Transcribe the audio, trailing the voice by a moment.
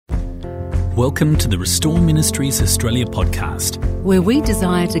Welcome to the Restore Ministries Australia podcast, where we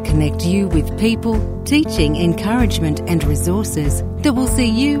desire to connect you with people, teaching, encouragement and resources that will see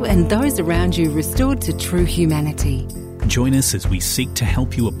you and those around you restored to true humanity. Join us as we seek to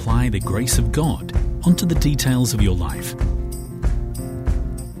help you apply the grace of God onto the details of your life.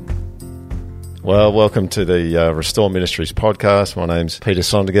 Well, welcome to the Restore Ministries podcast. My name's Peter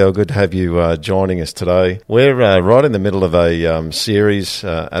Sondergaard. Good to have you joining us today. We're right in the middle of a series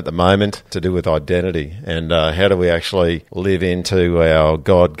at the moment to do with identity and how do we actually live into our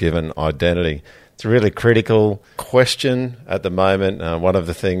God-given identity. It's a really critical question at the moment. One of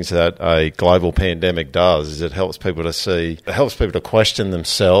the things that a global pandemic does is it helps people to question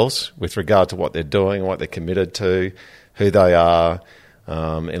themselves with regard to what they're doing, what they're committed to, who they are.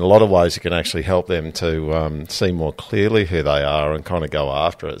 In a lot of ways, it can actually help them to see more clearly who they are and kind of go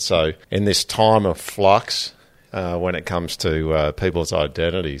after it. So in this time of flux, when it comes to people's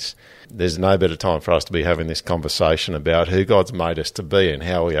identities, there's no better time for us to be having this conversation about who God's made us to be and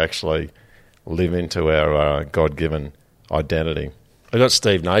how we actually live into our God-given identity. I've got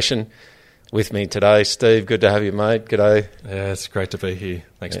Steve Nation with me today. Steve, good to have you, mate. G'day. Yeah, it's great to be here.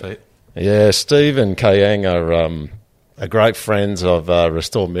 Thanks, Pete. Yeah, Steve and Kayang are great friends of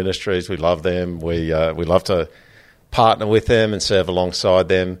Restore Ministries. We love them. We love to partner with them and serve alongside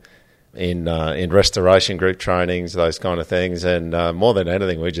them in restoration group trainings, those kind of things. And more than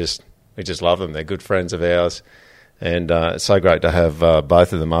anything, we just love them. They're good friends of ours, and it's so great to have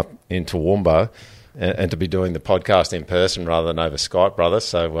both of them up in Toowoomba and to be doing the podcast in person rather than over Skype, brother.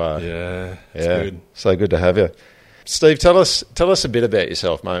 So it's good. So good to have you, Steve. Tell us a bit about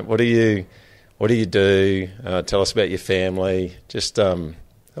yourself, mate. What do you do? Tell us about your family. Just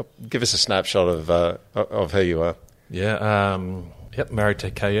give us a snapshot of who you are. Yeah, married to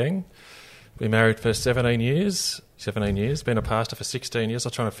Kayang. Been married for 17 years. Been a pastor for 16 years.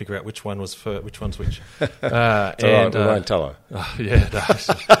 I'm trying to figure out which one's which. It's all right, we won't tell her.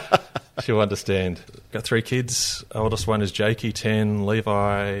 She'll understand. Got 3 kids. Oldest one is Jakey, 10,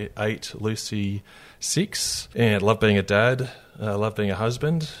 Levi, 8, Lucy, 6. And love being a dad. Love being a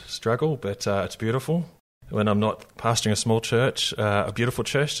husband, struggle, but it's beautiful. When I'm not pastoring a small church, a beautiful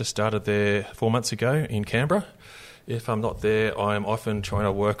church, just started there 4 months ago in Canberra. If I'm not there, I'm often trying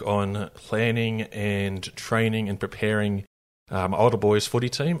to work on planning and training and preparing my older boys' footy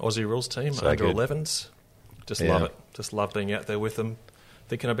team, Aussie Rules team, so under 11s. Love it. Just love being out there with them,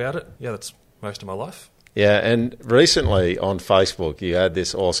 thinking about it. Yeah, that's most of my life. Yeah, and recently on Facebook, you had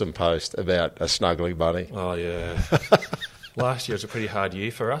this awesome post about a snuggly bunny. Oh, yeah. Last year was a pretty hard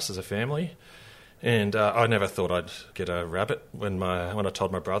year for us as a family, and I never thought I'd get a rabbit. When I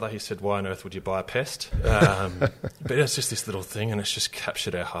told my brother, he said, "Why on earth would you buy a pest?" But it's just this little thing, and it's just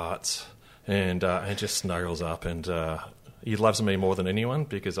captured our hearts, and just snuggles up, and he loves me more than anyone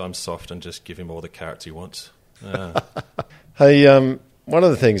because I'm soft and just give him all the carrots he wants. Hey, one of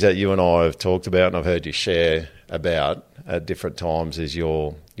the things that you and I have talked about, and I've heard you share about at different times, is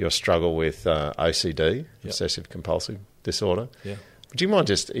your struggle with OCD, obsessive compulsive disorder. Yeah. Would you mind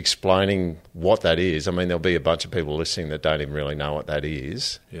just explaining what that is? I mean, there'll be a bunch of people listening that don't even really know what that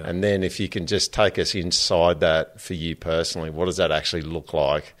is. Yeah. And then if you can just take us inside that for you personally, what does that actually look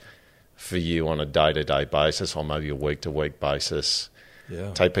like for you on a day-to-day basis or maybe a week-to-week basis?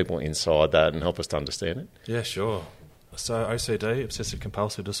 Yeah. Take people inside that and help us to understand it. Yeah, sure. So OCD, obsessive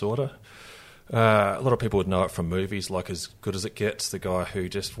compulsive disorder, a lot of people would know it from movies like As Good As It Gets, the guy who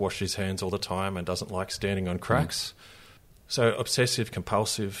just washes his hands all the time and doesn't like standing on cracks. So obsessive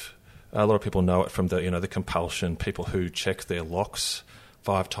compulsive, a lot of people know it from the compulsion, people who check their locks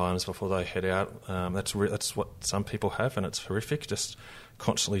 5 times before they head out. That's what some people have, and it's horrific, just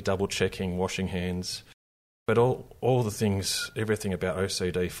constantly double checking, washing hands. But all the things, everything about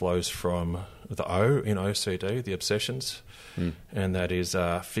OCD flows from the O in OCD, the obsessions, and that is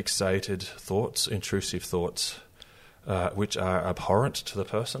fixated thoughts, intrusive thoughts, which are abhorrent to the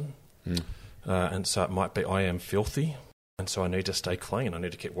person. And so it might be, I am filthy, and so I need to stay clean. I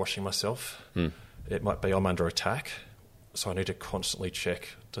need to keep washing myself. It might be, I'm under attack, so I need to constantly check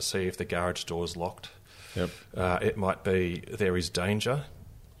to see if the garage door is locked. Yep. It might be, there is danger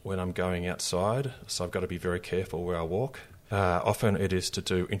when I'm going outside, so I've got to be very careful where I walk. Often it is to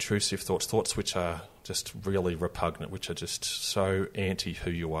do intrusive thoughts which are just really repugnant, which are just so anti who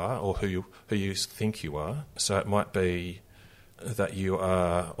you are or who you think you are. So it might be that you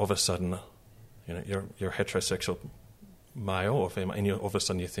are all of a sudden, you're a heterosexual male or female, and all of a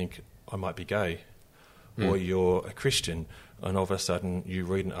sudden you think, I might be gay. Or you're a Christian, and all of a sudden you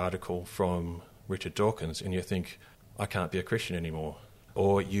read an article from Richard Dawkins and you think, I can't be a Christian anymore.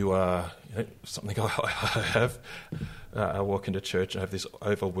 Or you are, something I have, I walk into church and have this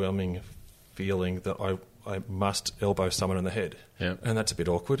overwhelming feeling that I must elbow someone in the head. Yeah. And that's a bit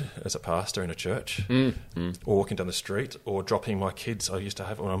awkward as a pastor in a church, or walking down the street, or dropping my kids. I used to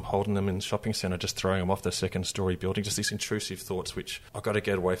have it when I'm holding them in the shopping centre, just throwing them off the second-storey building, just these intrusive thoughts which I've got to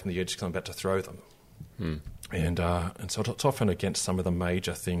get away from the edge because I'm about to throw them. And so it's often against some of the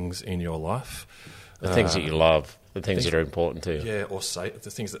major things in your life. The things that you love, the things that are important to you. Yeah, or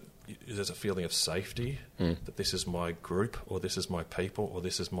the things that there's a feeling of safety, that this is my group, or this is my people, or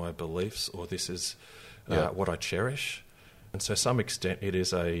this is my beliefs, or this is what I cherish. And so to some extent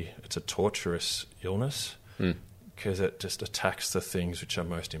it's a torturous illness because it just attacks the things which are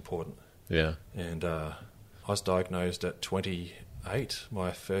most important. Yeah. And I was diagnosed at 28,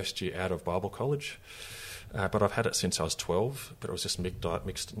 my first year out of Bible college. But I've had it since I was 12, but it was just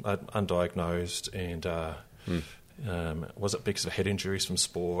mixed undiagnosed. And was it because of head injuries from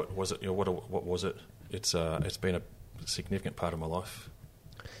sport? Was it, what was it? It's been a significant part of my life.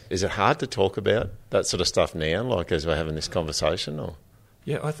 Is it hard to talk about that sort of stuff now, like as we're having this conversation? Or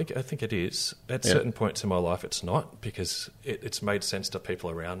Yeah, I think it is. At certain points in my life, it's not, because it's made sense to people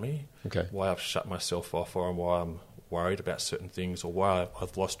around me. Okay. Why I've shut myself off, or why I'm worried about certain things, or why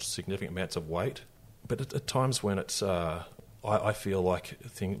I've lost significant amounts of weight. But at times when it's, I feel like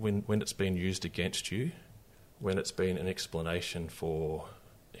when it's been used against you, when it's been an explanation for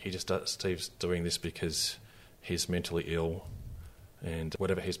Steve's doing this because he's mentally ill, and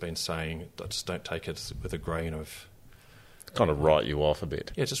whatever he's been saying, just don't take it with a grain of. kind of write you off a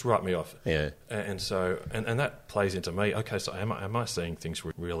bit. Yeah, just write me off. Yeah. And so that plays into me. Okay, so am I seeing things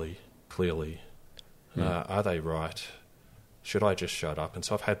really clearly? Are they right? Should I just shut up? And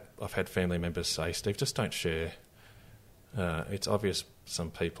so I've had family members say, Steve, just don't share. It's obvious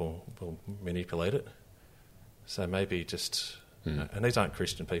some people will manipulate it. So maybe just, and these aren't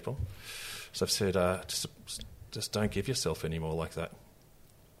Christian people. So I've said, just don't give yourself any more like that.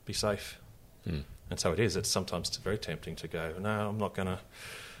 Be safe. And so it is. It's sometimes very tempting to go, no, I'm not going to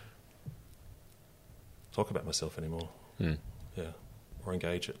talk about myself anymore. Yeah, or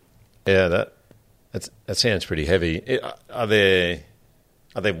engage it. Yeah, that sounds pretty heavy. Are there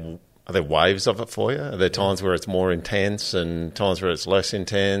waves of it for you? Are there times where it's more intense and times where it's less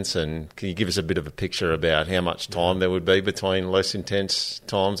intense? And can you give us a bit of a picture about how much time there would be between less intense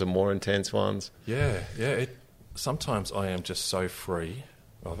times and more intense ones? Yeah. Sometimes I am just so free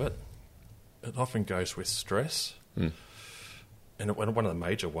of it. It often goes with stress. And one of the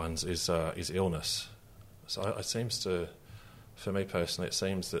major ones is illness. So it seems to, for me personally, it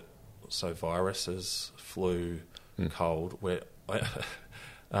seems that viruses, flu, cold, where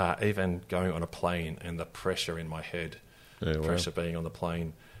even going on a plane and the pressure in my head, pressure being on the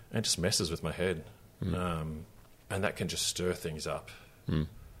plane, it just messes with my head. And that can just stir things up. And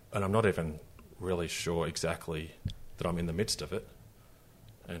I'm not even really sure exactly that I'm in the midst of it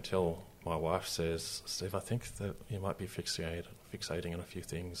until my wife says, Steve, I think that you might be fixating on a few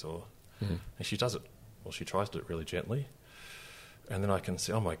things. And she does it. Well, she tries to do it really gently. And then I can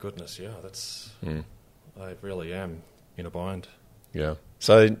say, oh my goodness, yeah, I really am in a bind. Yeah.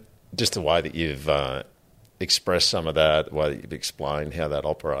 So just the way that you've expressed some of that, the way that you've explained how that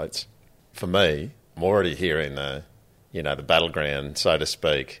operates, for me, I'm already hearing the battleground, so to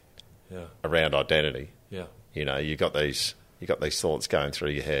speak, around identity. Yeah. You got these thoughts going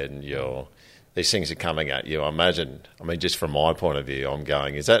through your head, and these things are coming at you. I imagine, just from my point of view, I'm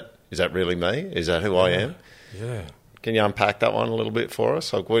going, is that really me? Is that who I am? Yeah. Can you unpack that one a little bit for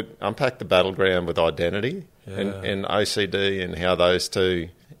us? Like, unpack the battleground with identity and OCD and how those two,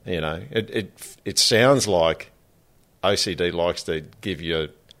 it sounds like OCD likes to give your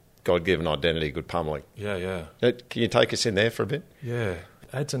God-given identity a good pummeling. Yeah. Can you take us in there for a bit? Yeah.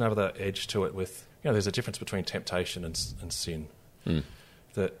 Adds another edge to it with, there's a difference between temptation and sin.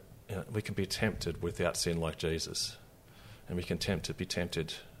 That we can be tempted without sin like Jesus, and we can be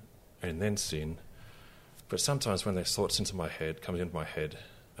tempted and then sin. But sometimes when there's thoughts comes into my head,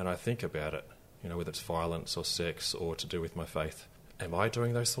 and I think about it, whether it's violence or sex or to do with my faith, am I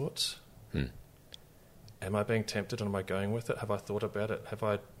doing those thoughts? Am I being tempted and am I going with it? Have I thought about it?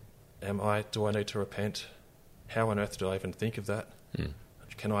 Do I need to repent? How on earth do I even think of that?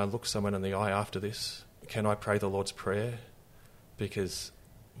 Can I look someone in the eye after this? Can I pray the Lord's Prayer? Because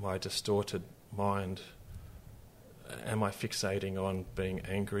my distorted mind, am I fixating on being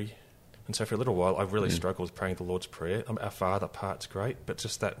angry? And so for a little while, I really struggled with praying the Lord's Prayer. Our Father part's great, but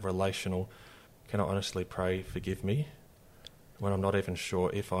just that relational, can I honestly pray, forgive me, when I'm not even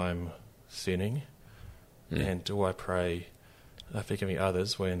sure if I'm sinning? And do I pray, forgiving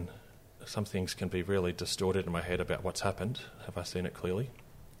others, when some things can be really distorted in my head about what's happened? Have I seen it clearly?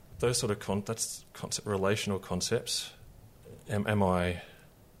 Those sort of relational concepts. Am I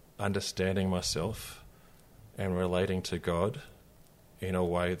understanding myself and relating to God in a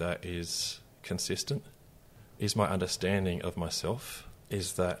way that is consistent? Is my understanding of myself,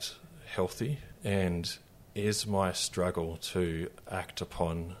 is that healthy? And is my struggle to act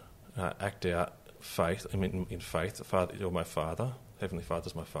out faith, in faith, the Father, you're my Father, Heavenly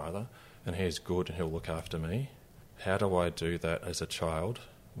Father's my Father, and He is good and He'll look after me. How do I do that as a child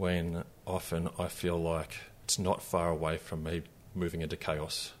when often I feel like it's not far away from me moving into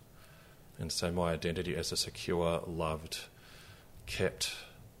chaos? And so my identity as a secure, loved, kept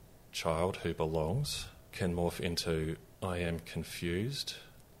child who belongs can morph into I am confused,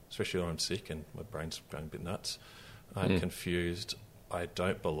 especially when I'm sick and my brain's going a bit nuts. I'm confused, I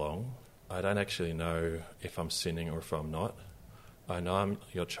don't belong, I don't actually know if I'm sinning or if I'm not. I know I'm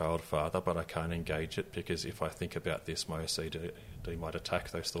your child, Father, but I can't engage it because if I think about this, my OCD might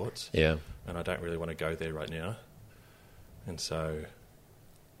attack those thoughts. Yeah. And I don't really want to go there right now. And so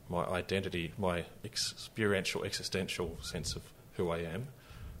my identity, my experiential, existential sense of who I am,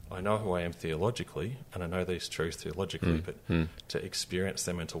 I know who I am theologically, and I know these truths theologically, but to experience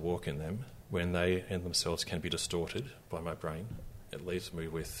them and to walk in them, when they in themselves can be distorted by my brain, it leaves me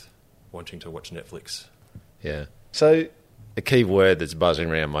with wanting to watch Netflix. Yeah. So a key word that's buzzing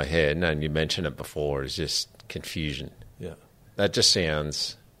around my head, and you mentioned it before, is just confusion. Yeah. That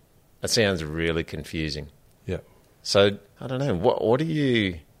sounds really confusing. Yeah. So I don't know,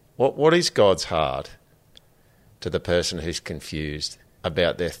 what is God's heart to the person who's confused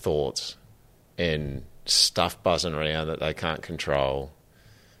about their thoughts and stuff buzzing around that they can't control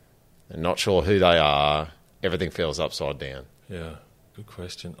and not sure who they are, everything feels upside down? Yeah, good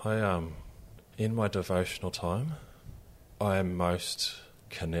question. In my devotional time, I most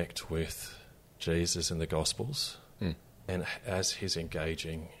connect with Jesus in the Gospels, and as he's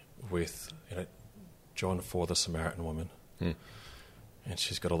engaging with John 4, the Samaritan woman, and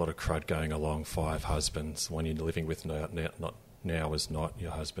she's got a lot of crud going along, 5 husbands, the one you're living with now is not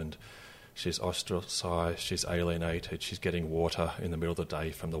your husband. She's ostracised, she's alienated, she's getting water in the middle of the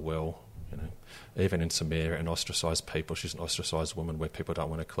day from the well. Even in Samaria, an ostracised people, she's an ostracised woman where people don't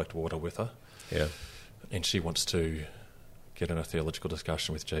want to collect water with her. Yeah. And she wants to get in a theological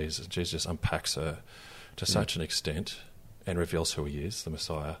discussion with Jesus. Jesus just unpacks her to such an extent and reveals who he is, the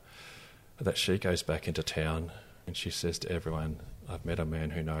Messiah, that she goes back into town and she says to everyone, I've met a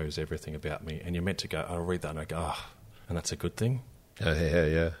man who knows everything about me. And you're meant to go, I'll read that and I go, and that's a good thing.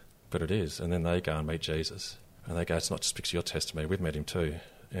 Yeah. But it is. And then they go and meet Jesus. And they go, it's not just because of your testimony, we've met him too.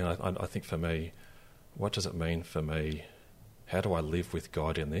 And I think for me, what does it mean for me? How do I live with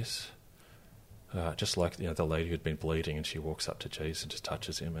God in this? Just like the lady who'd been bleeding and she walks up to Jesus and just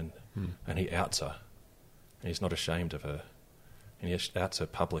touches him and he outs her. And he's not ashamed of her. And he outs her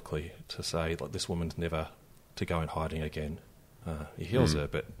publicly to say, like, this woman's never to go in hiding again. He heals her,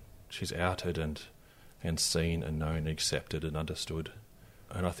 but she's outed and seen and known and accepted and understood.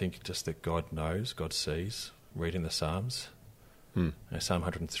 And I think just that God knows, God sees, reading the Psalms. Psalm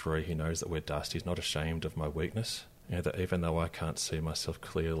 103, he knows that we're dust. He's not ashamed of my weakness. That even though I can't see myself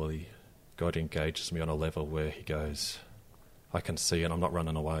clearly, God engages me on a level where he goes, I can see and I'm not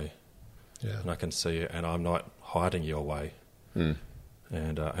running away. Yeah. And I can see it and I'm not hiding you away. And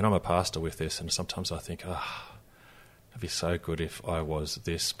I'm a pastor with this, and sometimes I think, it'd be so good if I was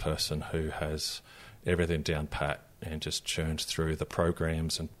this person who has everything down pat and just churns through the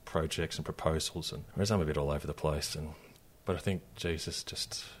programs and projects and proposals. And whereas I'm a bit all over the place. But I think Jesus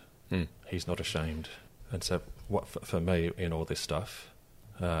just, he's not ashamed. And so what for me in all this stuff,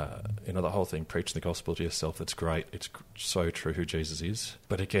 the whole thing, preaching the gospel to yourself, it's great. It's so true who Jesus is.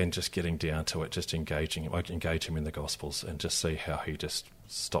 But again, just getting down to it, just engaging him. I engage him in the gospels and just see how he just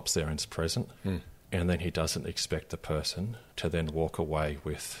stops there and is present. And then he doesn't expect the person to then walk away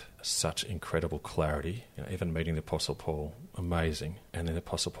with such incredible clarity. Even meeting the Apostle Paul, amazing. And then the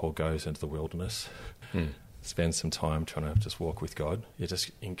Apostle Paul goes into the wilderness, spends some time trying to just walk with God. You're just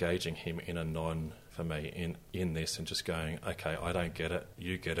engaging him in a for me, in this and just going, okay, I don't get it,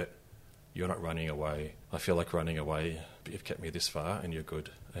 you get it, you're not running away. I feel like running away, but you've kept me this far and you're good.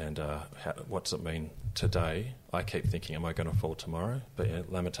 And what does it mean today? I keep thinking, am I going to fall tomorrow?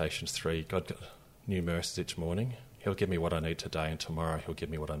 But Lamentations 3, God got new mercies each morning. He'll give me what I need today, and tomorrow he'll give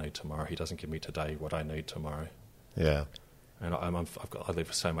me what I need tomorrow. He doesn't give me today what I need tomorrow. Yeah. And I live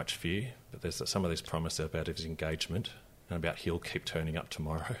with so much fear, but there's some of these promises about his engagement and about he'll keep turning up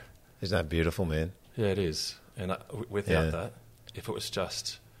tomorrow. Isn't that beautiful, man? Yeah, it is. And without that, if it was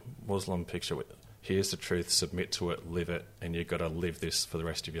just Muslim picture, here's the truth, submit to it, live it, and you've got to live this for the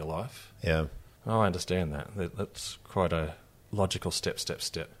rest of your life. Yeah. Oh, I understand that. That's quite a logical step.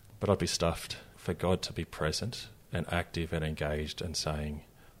 But I'd be stuffed for God to be present and active and engaged and saying,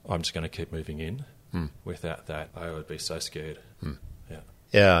 I'm just going to keep moving in. Without that, I would be so scared. Yeah.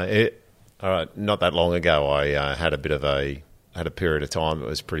 Yeah. All right. Not that long ago, I had a period of time that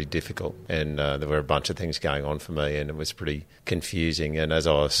was pretty difficult, and there were a bunch of things going on for me, and it was pretty confusing. And as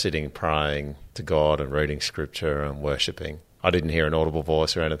I was sitting praying to God and reading scripture and worshipping, I didn't hear an audible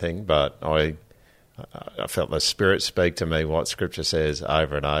voice or anything, but I felt the Spirit speak to me what scripture says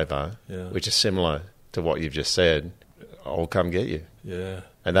over and over, which is similar to what you've just said. I'll come get you. Yeah.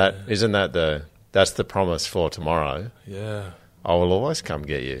 And that's the promise for tomorrow. Yeah. I will always come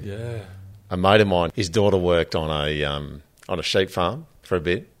get you. Yeah. A mate of mine, his daughter worked on a sheep farm for a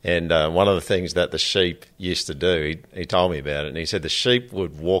bit, and one of the things that the sheep used to do, he told me about it, and he said the sheep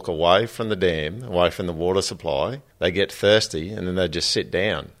would walk away from the dam, away from the water supply. They get thirsty, and then they'd just sit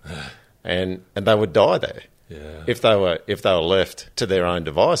down, and they would die there. Yeah. If they were left to their own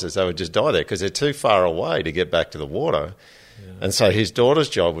devices, they would just die there because they're too far away to get back to the water. And so his daughter's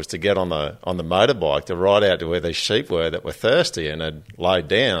job was to get on the motorbike to ride out to where these sheep were that were thirsty and had laid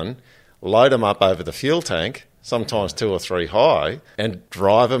down, load them up over the fuel tank, sometimes 2 or 3 high, and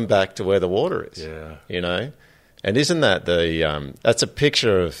drive them back to where the water is. Yeah. You know? And isn't that that's a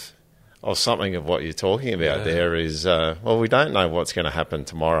picture of something of what you're talking about there is, we don't know what's going to happen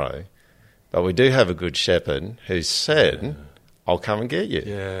tomorrow, but we do have a good shepherd who said, I'll come and get you.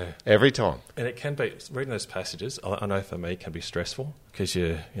 Yeah. Every time. And it can be, reading those passages, I know for me, can be stressful because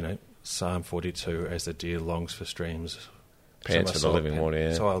Psalm 42, as the deer longs for streams, Pants for the living water,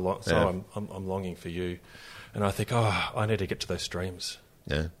 yeah. So I'm longing for you. And I think, I need to get to those streams.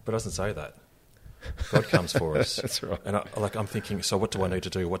 Yeah. But it doesn't say that. God comes for us. That's right. And I'm thinking, so what do I need to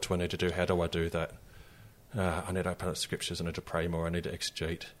do? What do I need to do? How do I do that? I need to open up scriptures. I need to pray more. I need to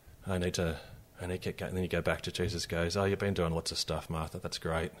exegete. I need to get going. And then you go back to Jesus goes, you've been doing lots of stuff, Martha. That's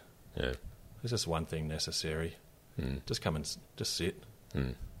great. Yeah. There's just one thing necessary. Just come and just sit.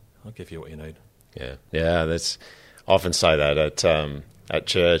 I'll give you what you need. Yeah. Yeah, that's... I often say that at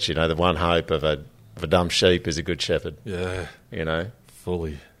church, the one hope of a dumb sheep is a good shepherd. Yeah.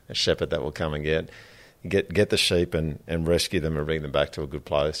 Fully. A shepherd that will come and get the sheep and rescue them and bring them back to a good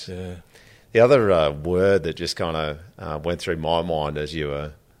place. Yeah. The other word that just kind of went through my mind as you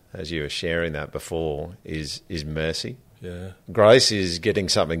were sharing that before is mercy. Yeah. Grace is getting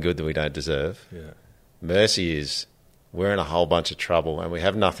something good that we don't deserve. Yeah. Mercy is we're in a whole bunch of trouble and we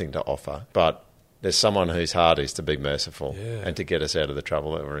have nothing to offer, but there's someone whose heart is to be merciful and to get us out of the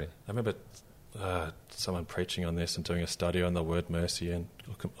trouble that we're in. I remember someone preaching on this and doing a study on the word mercy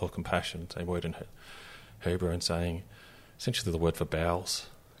or compassion, same word in Hebrew, and saying essentially the word for bowels.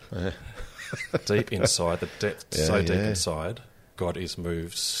 Deep inside, the depth deep inside, God is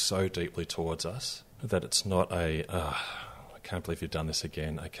moved so deeply towards us that it's not I can't believe you've done this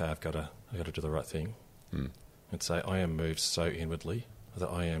again. Okay, I've got to do the right thing. And say, I am moved so inwardly that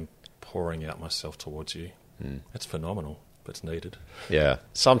I am pouring out myself towards you. It's phenomenal, but it's needed. Yeah.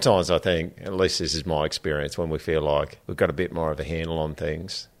 Sometimes I think, at least this is my experience, when we feel like we've got a bit more of a handle on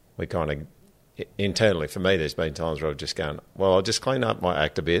things, we kind of, internally, for me, there's been times where I've just gone, well, I'll just clean up my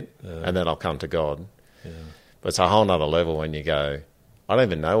act a bit and then I'll come to God. Yeah. But it's a whole nother level when you go, I don't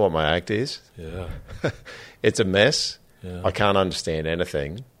even know what my act is. Yeah. It's a mess. Yeah. I can't understand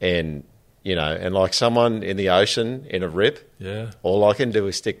anything. And and like someone in the ocean in a rip, all I can do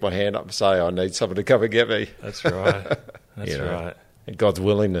is stick my hand up and say, I need someone to come and get me. That's right. That's right. And God's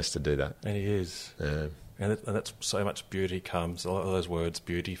willingness to do that. And he is. Yeah. And that's so much beauty comes, all those words,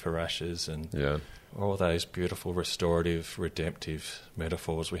 beauty for ashes, and all those beautiful restorative, redemptive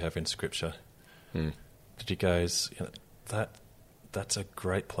metaphors we have in Scripture. That he goes, that's a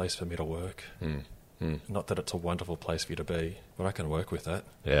great place for me to work. Not that it's a wonderful place for you to be, but I can work with that.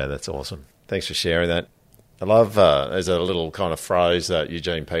 Yeah, that's awesome. Thanks for sharing that. I love, there's a little kind of phrase that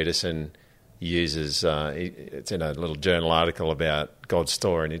Eugene Peterson uses. It's in a little journal article about God's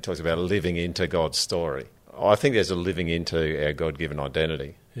story, and he talks about living into God's story. I think there's a living into our God-given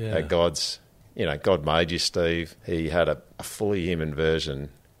identity. Yeah. God made you, Steve. He had a fully human version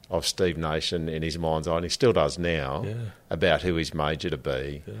of Steve Nation in his mind's eye, and he still does now, about who he's made you to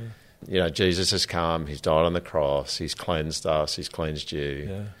be. Yeah. Jesus has come, he's died on the cross, he's cleansed us, he's cleansed you.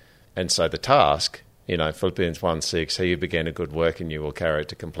 Yeah. And so the task, Philippians 1:6, he who began a good work in you will carry it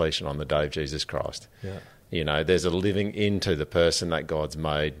to completion on the day of Jesus Christ. Yeah. There's a living into the person that God's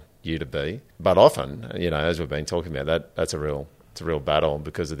made you to be. But often, as we've been talking about, that's a real battle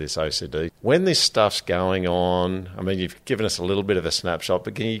because of this OCD. When this stuff's going on, I mean, you've given us a little bit of a snapshot,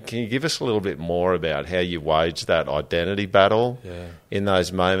 but can you give us a little bit more about how you wage that identity battle in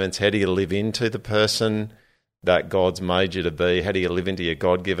those moments? How do you live into the person that God's made you to be? How do you live into your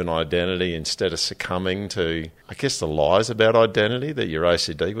God-given identity instead of succumbing to, I guess, the lies about identity that your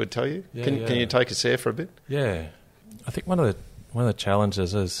OCD would tell you? Yeah, Can you take us there for a bit? Yeah. I think one of the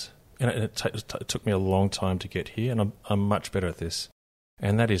challenges is, it took me a long time to get here, and I'm much better at this,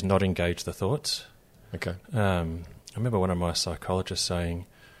 and that is not engage the thoughts. Okay. I remember one of my psychologists saying,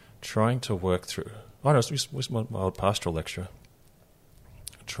 trying to work through, it was my old pastoral lecturer,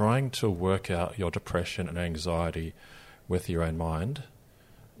 trying to work out your depression and anxiety with your own mind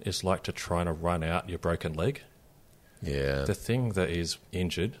is like to try to run out your broken leg. Yeah. The thing that is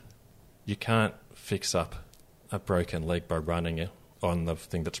injured, you can't fix up a broken leg by running it on the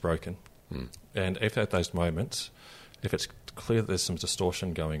thing that's broken. And if at those moments, if it's clear that there's some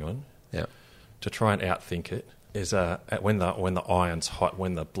distortion going on, Yeah. to try and outthink it is when the iron's hot,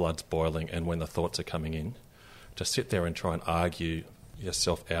 when the blood's boiling, and when the thoughts are coming in, to sit there and try and argue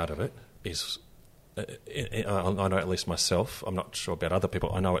yourself out of it is, I know at least myself, I'm not sure about other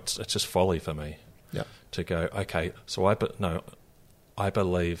people, I know it's just folly for me. Yeah. To go, okay, so I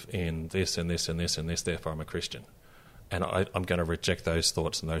believe in this and this and this and this, therefore I'm a Christian. And I'm going to reject those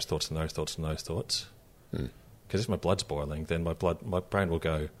thoughts and those thoughts and those thoughts and those thoughts. Because if my blood's boiling, then my brain will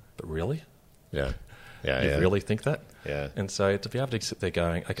go, but really? Yeah. Yeah. You yeah. really think that? Yeah. And so to be able to sit there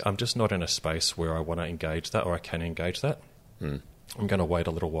going, okay, I'm just not in a space where I want to engage that, or I can engage that. I'm going to wait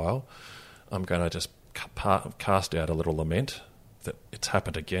a little while. I'm going to just cast out a little lament that it's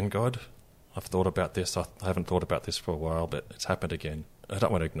happened again, God. I've thought about this. I haven't thought about this for a while, but it's happened again. I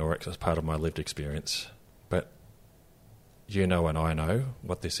don't want to ignore it because it's part of my lived experience. But you know and I know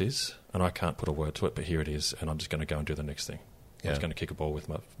what this is, and I can't put a word to it, but here it is, and I'm just going to go and do the next thing. Yeah. I'm just going to kick a ball with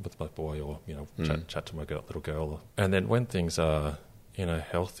my boy, or chat to my little girl. And then when things are in a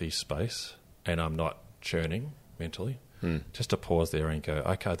healthy space and I'm not churning mentally, just to pause there and go,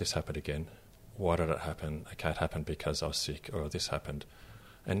 okay, this happened again. Why did it happen? Okay, it happened because I was sick, or this happened.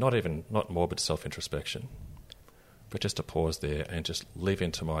 And not morbid self-introspection, but just to pause there and just live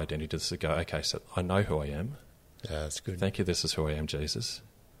into my identity, just to go, okay, so I know who I am. Yeah, that's good. Thank you, this is who I am, Jesus.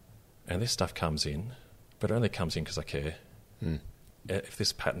 And this stuff comes in, but it only comes in because I care. If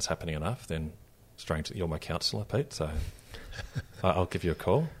this pattern's happening enough, then strange, you're my counsellor, Pete, so I'll give you a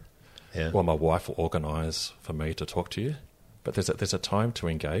call. Yeah. Or my wife will organise for me to talk to you. But there's a time to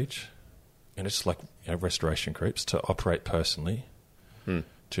engage, and it's like restoration groups, to operate personally.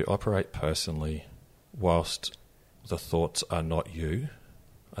 To operate personally whilst the thoughts are not you.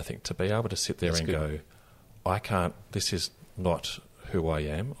 I think to be able to sit there go, this is not who I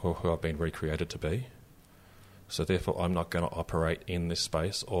am or who I've been recreated to be. So therefore I'm not going to operate in this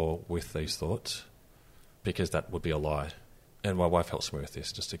space or with these thoughts, because that would be a lie. And my wife helps me with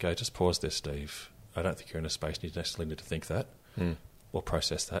this, just to go, just pause there, Steve. I don't think you're in a space you necessarily need to think that or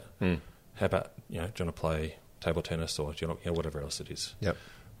process that. How about, do you want to play table tennis, or do you want, whatever else it is? Yep.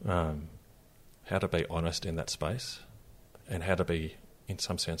 How to be honest in that space, and how to be, in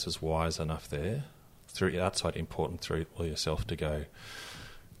some senses, wise enough there, through outside input and through yourself, to go,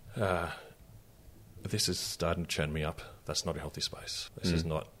 this is starting to churn me up. That's not a healthy space. This is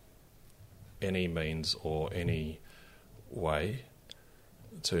not any means or any way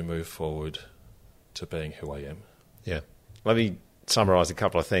to move forward to being who I am. Yeah. Let me summarise a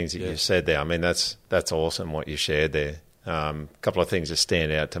couple of things that you said there. I mean, that's awesome what you shared there. A couple of things that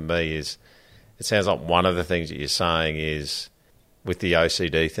stand out to me is, it sounds like one of the things that you're saying is, with the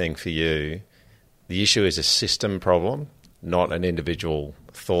OCD thing for you, the issue is a system problem, not an individual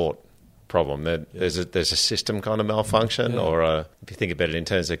thought problem. There's a system kind of malfunction, or if you think about it in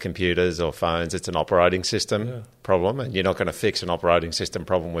terms of computers or phones, it's an operating system problem, and you're not going to fix an operating system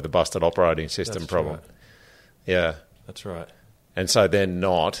problem with a busted operating system problem. Right. Yeah. That's right. And so they're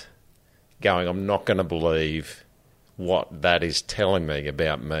not going, I'm not going to believe what that is telling me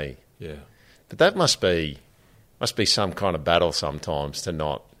about me. Yeah. But that must be some kind of battle sometimes, to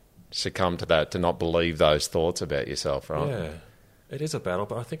not succumb to that, to not believe those thoughts about yourself, right? Yeah. It is a battle,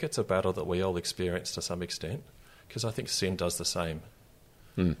 but I think it's a battle that we all experience to some extent, because I think sin does the same.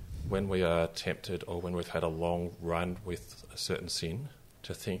 When we are tempted, or when we've had a long run with a certain sin,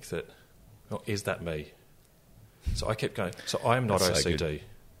 to think that, is that me? So I kept going, so I am not That's OCD. so good.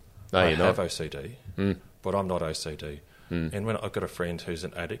 No, I you're have not. OCD, but I'm not OCD. And when I've got a friend who's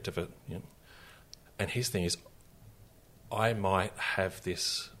an addict of it, and his thing is, I might have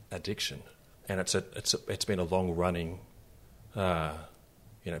this addiction, and it's been a long running,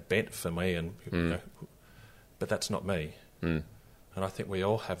 bent for me, and but that's not me. And I think we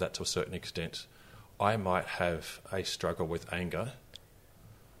all have that to a certain extent. I might have a struggle with anger,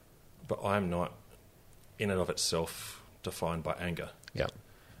 but I'm not, in and of itself, defined by anger. Yeah.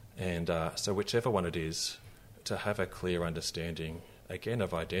 And so whichever one it is, to have a clear understanding, again,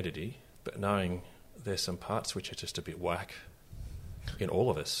 of identity, but knowing there's some parts which are just a bit whack in all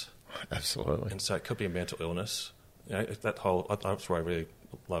of us. Absolutely. And so it could be a mental illness. You know, that's why I really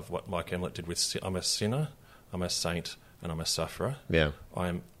love what Mike Emlet did with I'm a sinner, I'm a saint, and I'm a sufferer. Yeah. I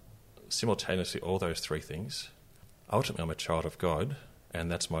am simultaneously all those three things. Ultimately, I'm a child of God,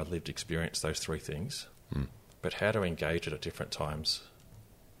 and that's my lived experience, those three things. But how to engage it at different times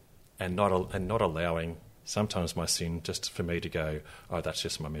and not allowing sometimes my sin just for me to go, oh, that's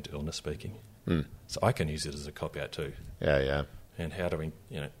just my mental illness speaking. So I can use it as a cop-out too. Yeah. And how do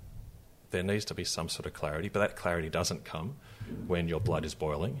there needs to be some sort of clarity, but that clarity doesn't come when your blood is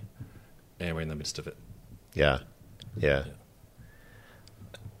boiling and we're in the midst of it. Yeah.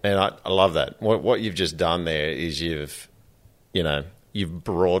 And I love that. What you've just done there is you've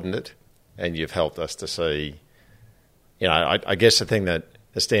broadened it and you've helped us to see, I guess the thing that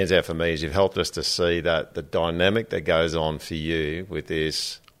stands out for me is you've helped us to see that the dynamic that goes on for you with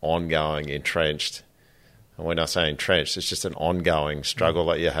this ongoing entrenched, and when I say entrenched, it's just an ongoing struggle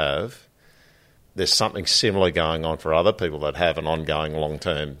that you have. There's something similar going on for other people that have an ongoing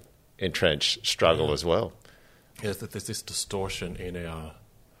long-term entrenched struggle as well. Yes, that there's this distortion in our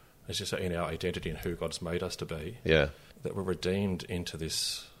identity and who God's made us to be. Yeah. That we're redeemed into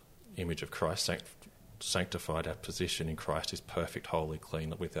this image of Christ, sanctified. Our position in Christ is perfect, holy,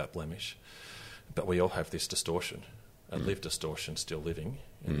 clean, without blemish. But we all have this distortion, a lived distortion still living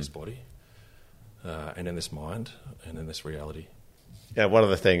in this body and in this mind and in this reality. Yeah, one of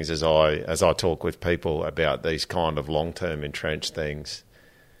the things as I talk with people about these kind of long-term entrenched things,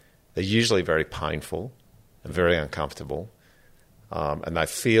 they're usually very painful and very uncomfortable, and they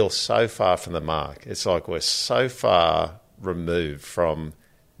feel so far from the mark. It's like we're so far removed from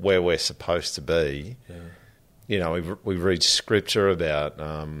where we're supposed to be. Yeah. We read scripture about,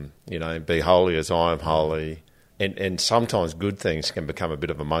 be holy as I am holy. And sometimes good things can become a bit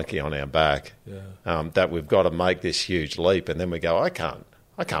of a monkey on our back. Yeah. That we've got to make this huge leap, and then we go, I can't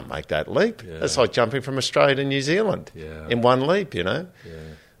make that leap. Yeah. It's like jumping from Australia to New Zealand in one leap. Yeah.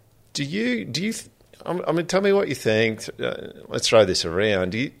 Do you? Tell me what you think. Let's throw this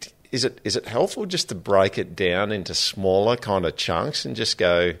around. Is it helpful just to break it down into smaller kind of chunks and just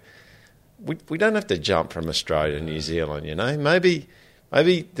go? We don't have to jump from Australia to New Zealand.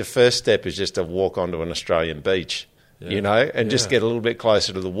 Maybe the first step is just to walk onto an Australian beach, and just get a little bit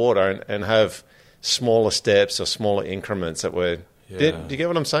closer to the water and have smaller steps or smaller increments that we're... Yeah. Do you get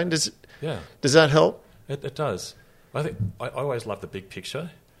what I'm saying? Does that help? It does. I think I always love the big picture.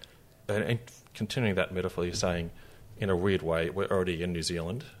 And continuing that metaphor, you're saying, in a weird way, we're already in New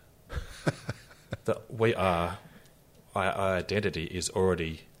Zealand. That our identity is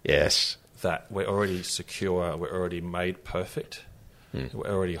already... Yes. That we're already secure, we're already made perfect. We're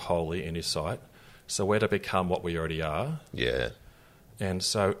already holy in His sight. So we're to become what we already are. Yeah. And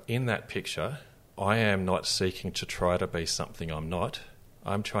so in that picture, I am not seeking to try to be something I'm not.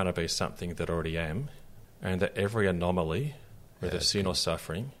 I'm trying to be something that I already am. And that every anomaly, whether sin or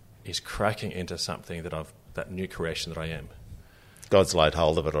suffering, is cracking into something that new creation that I am. God's laid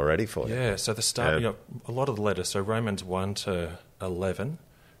hold of it already for you. Yeah, so the start, a lot of the letters, so Romans 1 to 11,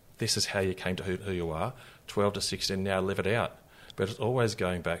 this is how you came to who you are. 12 to 16, now live it out. But it's always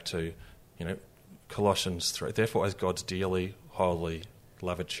going back to, Colossians 3. Therefore, as God's dearly, holy,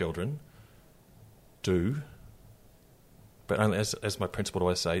 beloved children, do. But only as my principle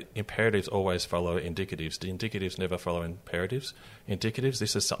always say, imperatives always follow indicatives. The indicatives never follow imperatives. Indicatives,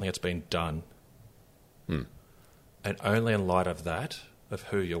 this is something that's been done. And only in light of that, of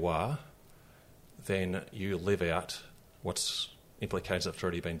who you are, then you live out what's implications that's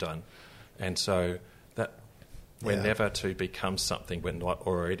already been done. And so that we're never to become something we're not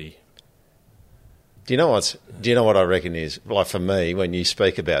already. Do you know what I reckon is, like for me, when you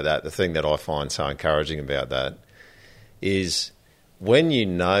speak about that, the thing that I find so encouraging about that is when you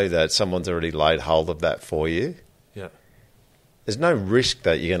know that someone's already laid hold of that for you, there's no risk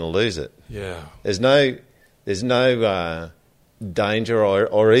that you're going to lose it. Yeah. There's no danger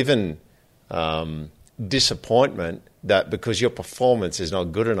or even disappointment that because your performance is not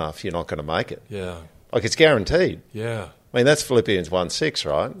good enough, you're not going to make it. Yeah. Like it's guaranteed. Yeah. I mean, that's Philippians 1:6,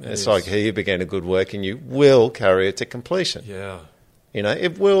 right? It's like he who began a good work and you will carry it to completion. Yeah.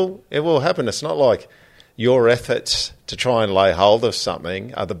 It will happen. It's not like your efforts to try and lay hold of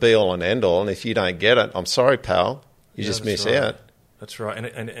something are the be-all and end-all, and if you don't get it, I'm sorry, pal, you just miss out. That's right.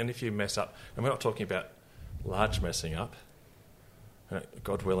 And if you mess up, and we're not talking about large messing up,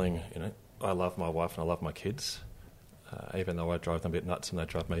 God willing, I love my wife and I love my kids, even though I drive them a bit nuts and they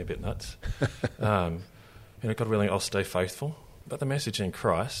drive me a bit nuts. God willing, I'll stay faithful. But the message in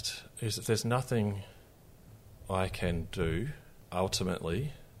Christ is that there's nothing I can do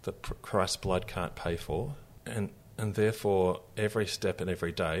ultimately that Christ's blood can't pay for, and therefore every step and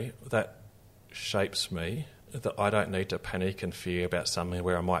every day that shapes me, that I don't need to panic and fear about somewhere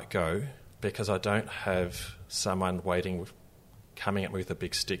where I might go, because I don't have someone coming at me with a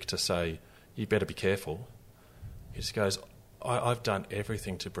big stick to say, you better be careful. He just goes, I've done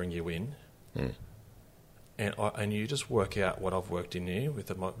everything to bring you in, and you just work out what I've worked in you with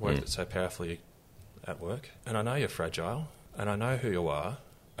the work that's so powerfully at work. And I know you're fragile, and I know who you are,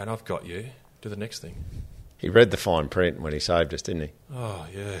 and I've got you. Do the next thing. He read the fine print when he saved us, didn't he? Oh,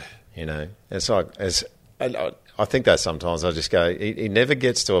 yeah. You know, it's like, I think that sometimes I just go, he never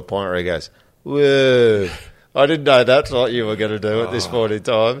gets to a point where he goes, whoa, I didn't know that's what you were going to do at this point in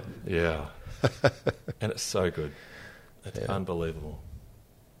time. Yeah. And it's so good. It's unbelievable.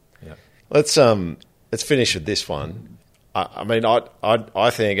 Yeah. Let's finish with this one. I mean, I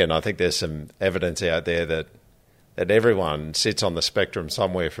think, and I think there's some evidence out there that everyone sits on the spectrum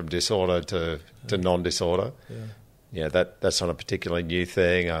somewhere from disorder to non-disorder. Yeah, that's not a particularly new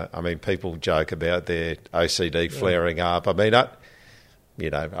thing. I mean, people joke about their OCD flaring up. I mean,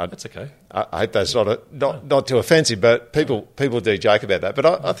 that's okay. I hope that's not too offensive, but people do joke about that.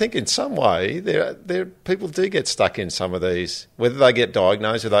 But I think in some way, there people do get stuck in some of these, whether they get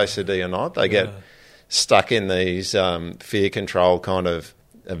diagnosed with OCD or not. They get stuck in these fear control kind of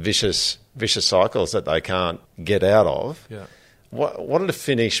vicious cycles that they can't get out of. Yeah. Wanted to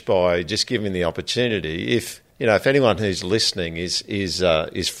finish by just giving the opportunity, if anyone who's listening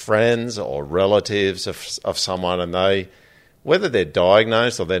is friends or relatives of someone, and they, whether they're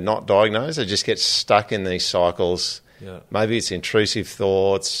diagnosed or they're not diagnosed, they just get stuck in these cycles. Yeah. Maybe it's intrusive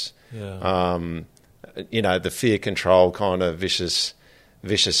thoughts. Yeah. The fear control kind of vicious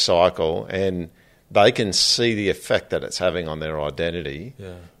cycle, and they can see the effect that it's having on their identity.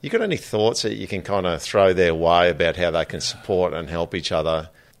 Yeah. You got any thoughts that you can kind of throw their way about how they can support and help each other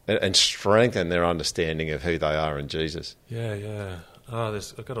and strengthen their understanding of who they are in Jesus? Yeah.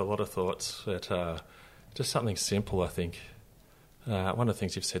 I've got a lot of thoughts, but just something simple, I think. One of the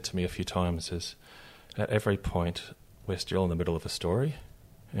things you've said to me a few times is, at every point, we're still in the middle of a story,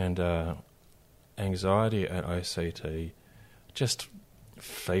 and anxiety and OCD just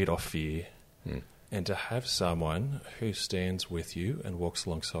feed off fear. And to have someone who stands with you and walks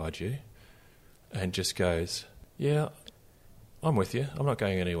alongside you and just goes, yeah, I'm with you, I'm not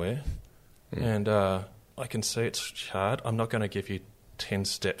going anywhere. And I can see it's hard. I'm not going to give you 10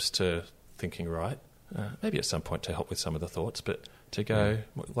 steps to thinking right. Maybe at some point to help with some of the thoughts, but to go,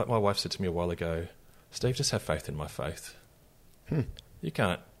 like my wife said to me a while ago, Steve, just have faith in my faith. You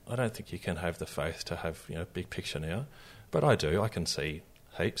can't, I don't think you can have the faith to have, big picture now, but I do. I can see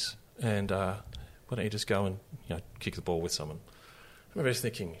heaps. And why don't you just go and kick the ball with someone? I remember just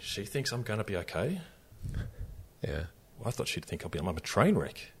thinking, she thinks I'm going to be okay. Yeah. Well, I thought she'd think I'm a train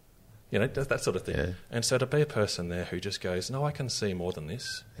wreck. That sort of thing. Yeah. And so to be a person there who just goes, no, I can see more than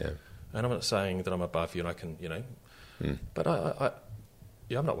this. Yeah. And I'm not saying that I'm above you and I can, but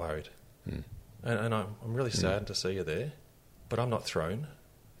I'm not worried. And I'm really saddened to see you there, but I'm not thrown.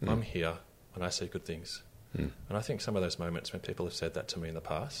 I'm here and I see good things. And I think some of those moments when people have said that to me in the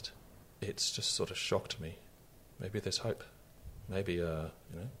past, it's just sort of shocked me. Maybe there's hope. Maybe,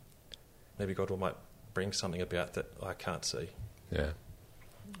 maybe God might bring something about that I can't see. Yeah.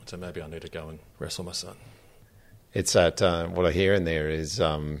 So maybe I need to go and wrestle my son. It's that, what I hear in there is,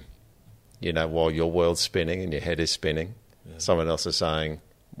 while your world's spinning and your head is spinning, someone else is saying,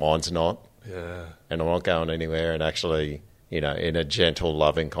 mine's not. Yeah. And I'm not going anywhere. And actually, in a gentle,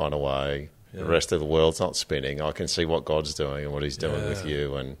 loving kind of way, the rest of the world's not spinning. I can see what God's doing and what he's doing with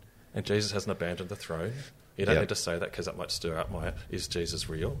you. And Jesus hasn't abandoned the throne. You don't need to say that because that might stir up is Jesus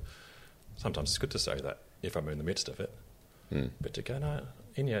real? Sometimes it's good to say that if I'm in the midst of it. But to go, no,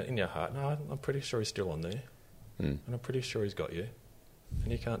 in your heart, no, I'm pretty sure he's still on there. And I'm pretty sure he's got you.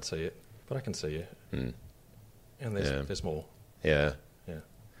 And you can't see it, but I can see you. And there's more. Yeah.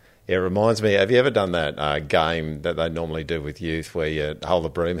 Yeah, it reminds me, have you ever done that game that they normally do with youth where you hold the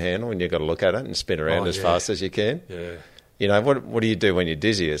broom handle and you've got to look at it and spin around as fast as you can? Yeah. What do you do when you're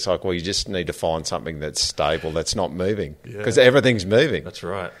dizzy? It's like, well, you just need to find something that's stable, that's not moving, because everything's moving. That's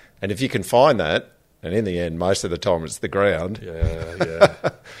right. And if you can find that, and in the end, most of the time it's the ground.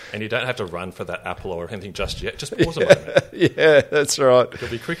 Yeah. And you don't have to run for that apple or anything just yet. Just pause a moment. Yeah, that's right. It'll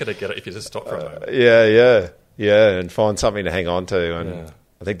be quicker to get it if you just stop for a moment. Yeah, and find something to hang on to. And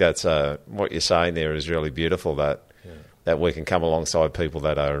I think that's what you're saying there is really beautiful, that we can come alongside people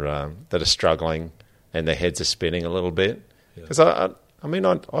that are struggling and their heads are spinning a little bit. Because I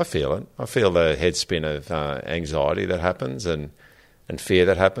feel it. I feel the head spin of anxiety that happens and fear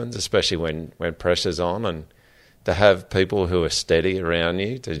that happens, especially when pressure's on. And to have people who are steady around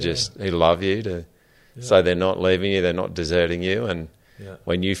you, who love you, so they're not leaving you, they're not deserting you, and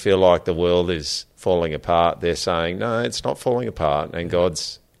when you feel like the world is falling apart, they're saying, no, it's not falling apart, and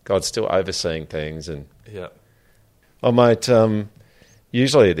God's still overseeing things. And well, mate,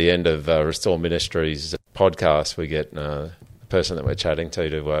 usually at the end of Restore Ministries podcast, we get the person that we're chatting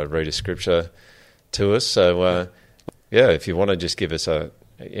to read a scripture to us. So, if you want to just give us a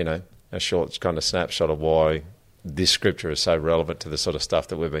short kind of snapshot of why this scripture is so relevant to the sort of stuff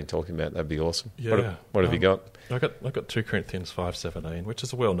that we've been talking about, that'd be awesome. Yeah. What have you got? I got 2 Corinthians 5:17, which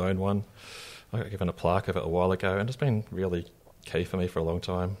is a well-known one. I got given a plaque of it a while ago, and it's been really key for me for a long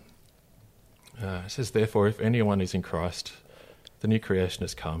time. It says, therefore, if anyone is in Christ, the new creation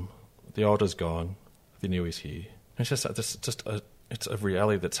has come, the old is gone, the new is here. And it's a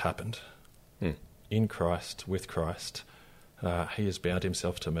reality that's happened. In Christ, with Christ. He has bound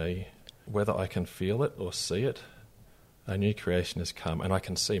himself to me. Whether I can feel it or see it, a new creation has come, and I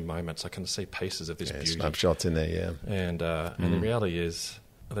can see moments, I can see pieces of this beauty. Snapshots in there, And the reality is,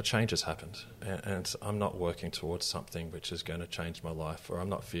 the change has happened, and I'm not working towards something which is going to change my life, or I'm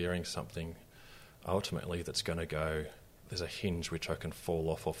not fearing something ultimately that's going to go, there's a hinge which I can fall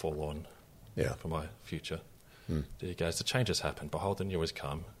off or fall on for my future. There he goes, the change has happened, behold, the new has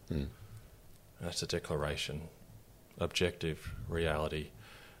come. And that's a declaration, objective reality.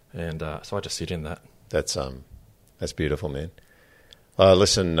 And so I just sit in that. That's beautiful, man.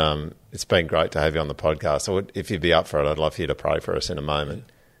 Listen, it's been great to have you on the podcast. If you'd be up for it, I'd love for you to pray for us in a moment,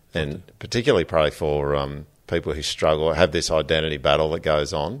 and particularly pray for people who struggle, have this identity battle that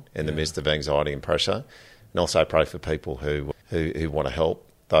goes on in the midst of anxiety and pressure, and also pray for people who want to help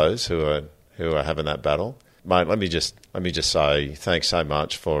those who are having that battle. Mate, let me just say thanks so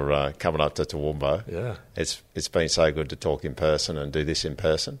much for coming up to Toowoomba. Yeah, it's been so good to talk in person and do this in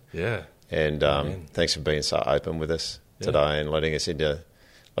person. Yeah, and thanks for being so open with us today and letting us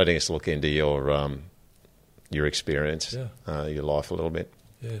look into your experience, your life a little bit.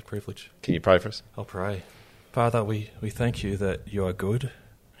 Yeah, privilege. Can you pray for us? I'll pray. Father, we thank you that you are good,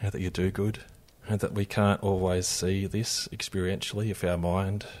 and that you do good, and that we can't always see this experientially if our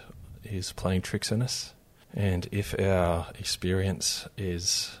mind is playing tricks on us. And if our experience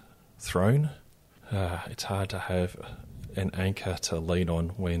is thrown, it's hard to have an anchor to lean on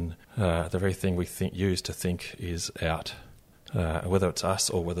when the very thing we use to think is out, whether it's us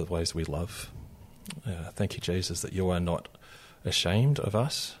or whether the ways we love. Thank you, Jesus, that you are not ashamed of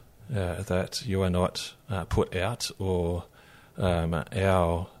us, that you are not put out, or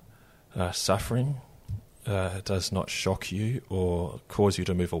our suffering does not shock you or cause you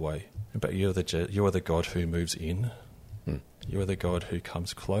to move away. But you are the God who moves in. You are the God who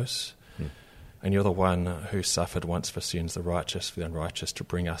comes close. And you're the one who suffered once for sins, the righteous for the unrighteous, to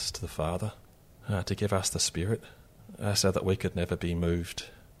bring us to the Father, to give us the Spirit, so that we could never be moved,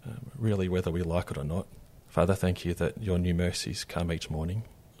 really whether we like it or not. Father, thank you that your new mercies come each morning,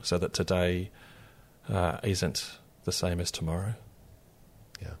 so that today isn't the same as tomorrow.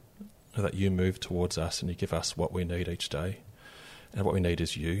 That you move towards us and you give us what we need each day. And what we need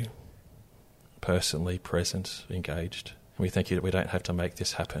is you, personally present, engaged. And we thank you that we don't have to make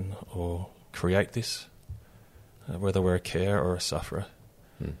this happen or create this, whether we're a carer or a sufferer.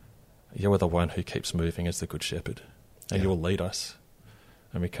 You are the one who keeps moving as the Good Shepherd, and you will lead us,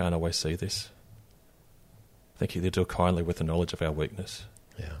 and we can't always see this. Thank you that you deal kindly with the knowledge of our weakness.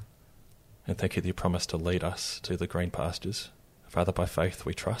 And thank you that you promise to lead us to the green pastures. Father, by faith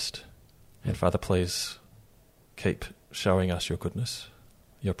we trust. And Father, please keep showing us your goodness,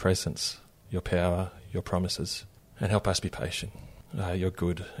 your presence, your power, your promises, and help us be patient. You're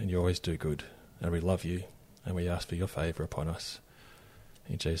good, and you always do good, and we love you, and we ask for your favour upon us.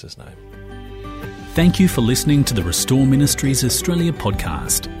 In Jesus' name. Thank you for listening to the Restore Ministries Australia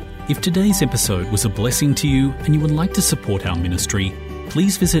podcast. If today's episode was a blessing to you and you would like to support our ministry,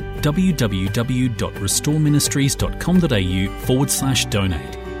 please visit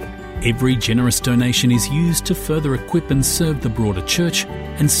www.restoreministries.com.au/donate. Every generous donation is used to further equip and serve the broader church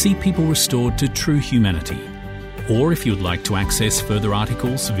and see people restored to true humanity. Or if you'd like to access further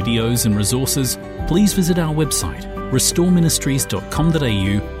articles, videos and resources, please visit our website,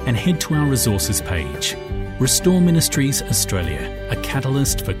 restoreministries.com.au, and head to our resources page. Restore Ministries Australia, a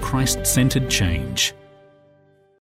catalyst for Christ-centred change.